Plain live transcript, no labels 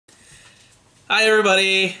Hi,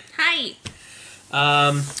 everybody. Hi.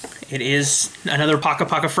 It is another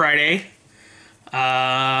Paka Friday.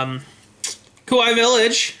 Kawaii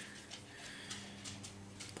Village.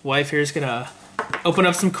 The wife here is gonna open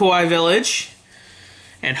up some Kawaii Village,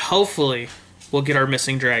 and hopefully we'll get our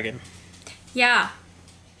missing dragon. Yeah.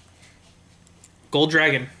 Gold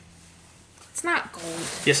dragon. It's not gold.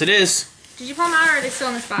 Yes, it is. Did you pull them out, or are they still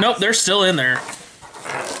in this box? Nope, they're still in there.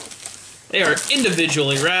 They are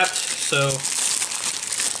individually wrapped, so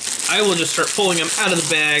I will just start pulling them out of the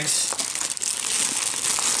bags.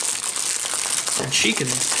 And she can...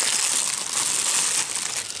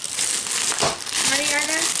 How many are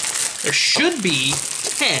there? There should be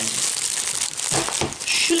 10.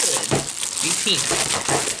 Should be 10.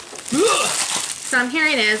 Ugh. So I'm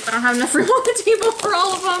hearing is, but I don't have enough room on the table for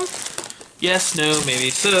all of them. Yes, no, maybe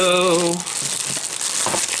so.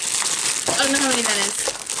 I don't know how many that is.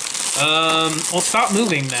 Well, stop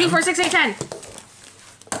moving then. 2, 4, 6, 8, 10.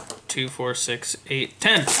 2, 4, 6, 8,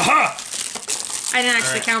 10. Aha! I didn't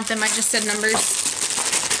actually count them, I just said numbers.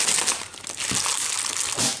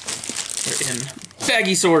 They're in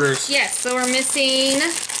baggy sorters. Yes, so we're missing...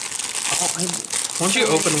 Once you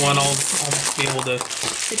open one, I'll be able to...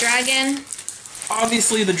 The dragon.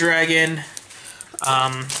 Obviously the dragon.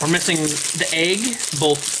 We're missing the egg,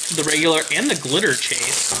 both the regular and the glitter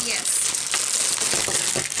chase. Yes.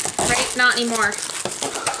 Right? Not anymore.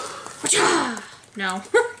 No.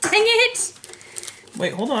 Dang it!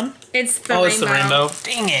 Wait, hold on. It's the rainbow. rainbow. It's the rainbow.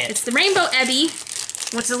 Dang it. It's the rainbow Ebby,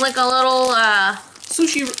 which is like a little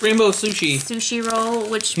Rainbow sushi. sushi roll,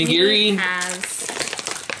 which Nigiri has.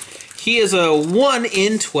 He is a 1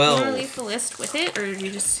 in 12. You want to leave the list with it, or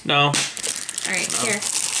you just... No. Alright, here.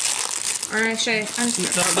 Alright, show you.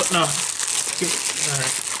 No.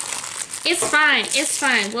 Alright. It's fine, it's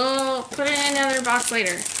fine. We'll put it in another box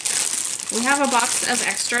later. We have a box of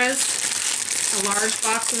extras. A large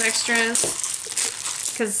box of extras.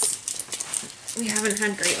 Because we haven't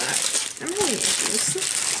had great luck. I'm having issues.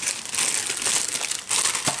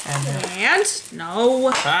 And no.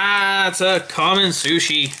 Ah, it's a common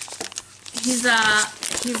sushi. He's a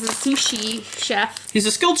sushi chef. He's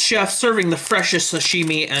a skilled chef serving the freshest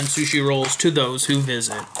sashimi and sushi rolls to those who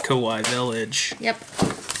visit Kawaii Village. Yep.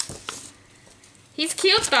 He's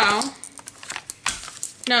cute though.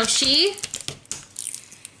 No, she.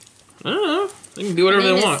 I don't know. They can do whatever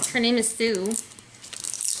they want. Her name is Sue.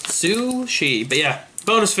 Sushi. But yeah,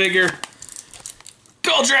 bonus figure.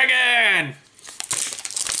 Gold Dragon!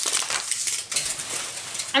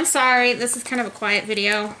 I'm sorry, this is kind of a quiet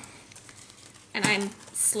video. And I'm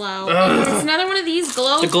slow. Ugh. It's another one of these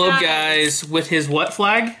globe The globe guys with his what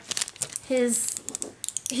flag? He's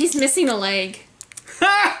missing a leg.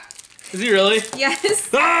 Ha! Is he really? Yes.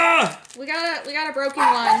 Ah! We got a broken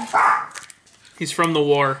one. He's from the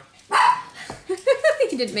war.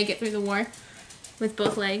 He didn't make it through the war with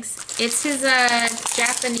both legs. It's his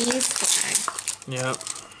Japanese flag. Yep.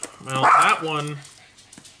 Well, that one.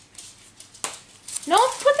 No,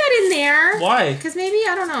 put that in there. Why? Because maybe,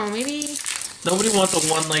 I don't know, maybe... Nobody wants a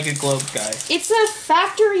one-legged globe guy. It's a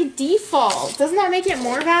factory default. Doesn't that make it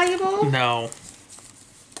more valuable? No.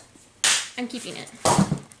 I'm keeping it.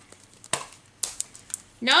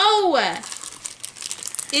 No!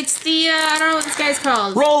 It's the, I don't know what this guy's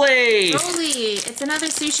called. Rolly! Rolly. It's another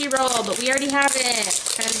sushi roll, but we already have it.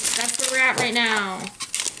 Because that's where we're at right now.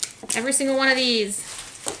 Every single one of these.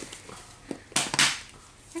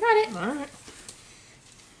 I got it. Alright.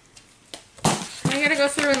 I gotta go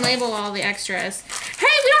through and label all the extras. Hey,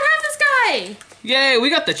 we don't have this guy! Yay, we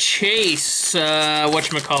got the Chase,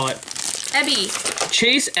 whatchamacallit. Ebby.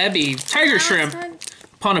 Chase Ebby, tiger shrimp. Isn't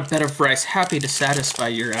Upon a bed of rice, happy to satisfy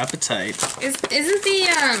your appetite. the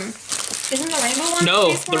rainbow one? No,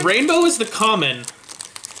 Chase the one? rainbow is the common.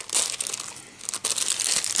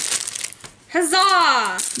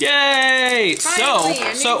 Huzzah! Yay!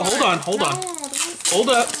 Finally, So hold on. No, Hold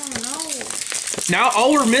up. Oh, no. Now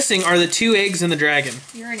all we're missing are the 2 eggs and the dragon.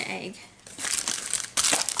 You're an egg.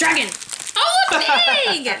 Dragon! Oh, look, an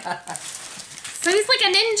egg! So he's like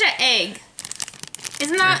a ninja egg.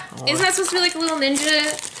 Isn't that supposed to be like a little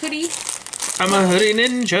ninja hoodie? I'm a hoodie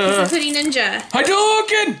ninja. He's a hoodie ninja.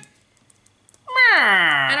 Hadouken!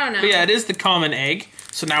 I don't know. But yeah, it is the common egg.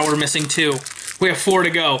 So now we're missing 2. We have 4 to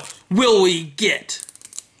go. Will we get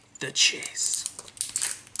the chase?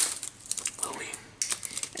 Will we?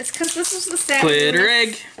 It's because this was the stat. Glitter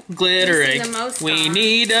egg. Glitter egg. We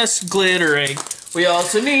need a glitter egg. We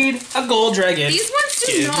also need a gold dragon. These ones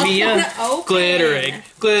do Give not me want a to open. glitter egg.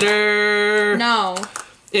 Glitter. No.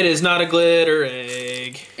 It is not a glitter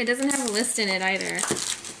egg. It doesn't have a list in it either.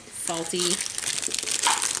 Faulty.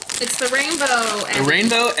 It's the rainbow Ebby. The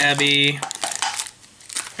rainbow Ebby.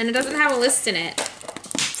 and it doesn't have a list in it.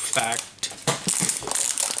 Fact.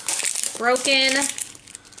 Broken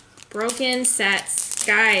sets.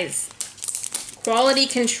 Guys, quality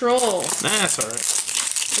control. That's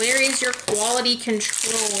alright. Where is your quality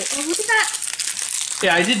control? Oh, look at that.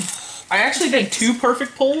 Yeah, I actually did 2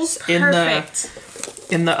 perfect pulls in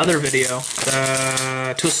the other video,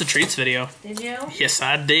 the Twisted Treats video. Did you? Yes,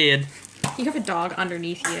 I did. You have a dog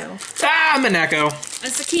underneath you. Ah, Maneko.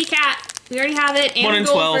 It's a key cat. We already have it, and 1 the in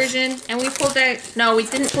gold 12. version. And we pulled the... No, we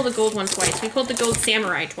didn't pull the gold one twice. We pulled the gold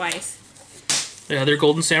samurai twice. The other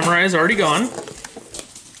golden samurai is already gone.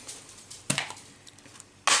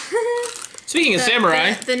 Speaking of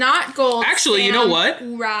samurai... The not gold actually, you know what?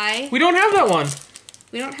 Samurai. We don't have that one.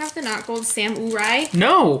 We don't have the not gold samurai?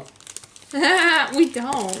 No. We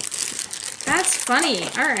don't. That's funny.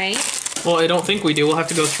 Alright. Well, I don't think we do. We'll have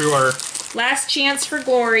to go through our... Last chance for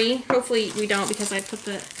glory. Hopefully we don't, because I put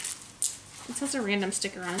the... It says a random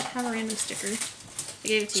sticker on it. Have a random sticker. I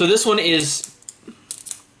gave it to you. So this one is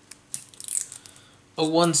a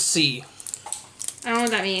 1C. I don't know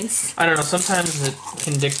what that means. I don't know. Sometimes it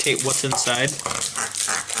can dictate what's inside.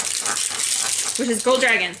 Which is Gold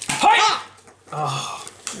Dragon. Hi! Oh.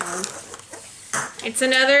 No. It's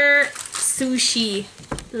another sushi.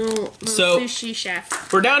 Little sushi chef.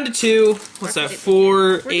 We're down to 2. What's that?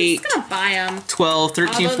 4, 8, We're just gonna buy them. 12,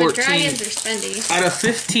 13, Although 14. the dragons are spendy. Out of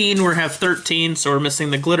 15, we have 13, so we're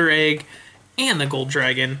missing the glitter egg and the gold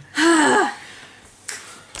dragon.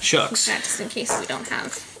 Shucks. That just in case we don't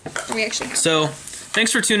have. We actually have. So,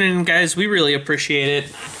 thanks for tuning in, guys. We really appreciate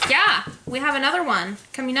it. Yeah, we have another one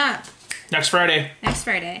coming up. Next Friday. Next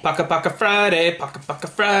Friday. Paka Paka Friday. Paka Paka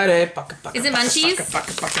Friday. Paka Paka. Is it Munchies?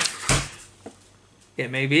 Paka Paka. It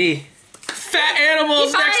may be. Fat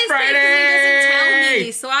animals next Friday. He doesn't tell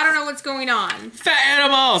me, so I don't know what's going on. Fat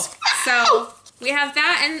animals. So we have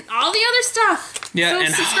that and all the other stuff. Yeah, so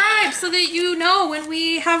and subscribe so that you know when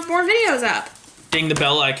we have more videos up. Ding the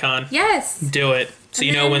bell icon. Yes. Do it so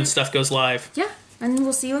you know when stuff goes live. Yeah, and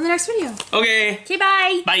we'll see you in the next video. Okay. Okay,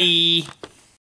 bye. Bye.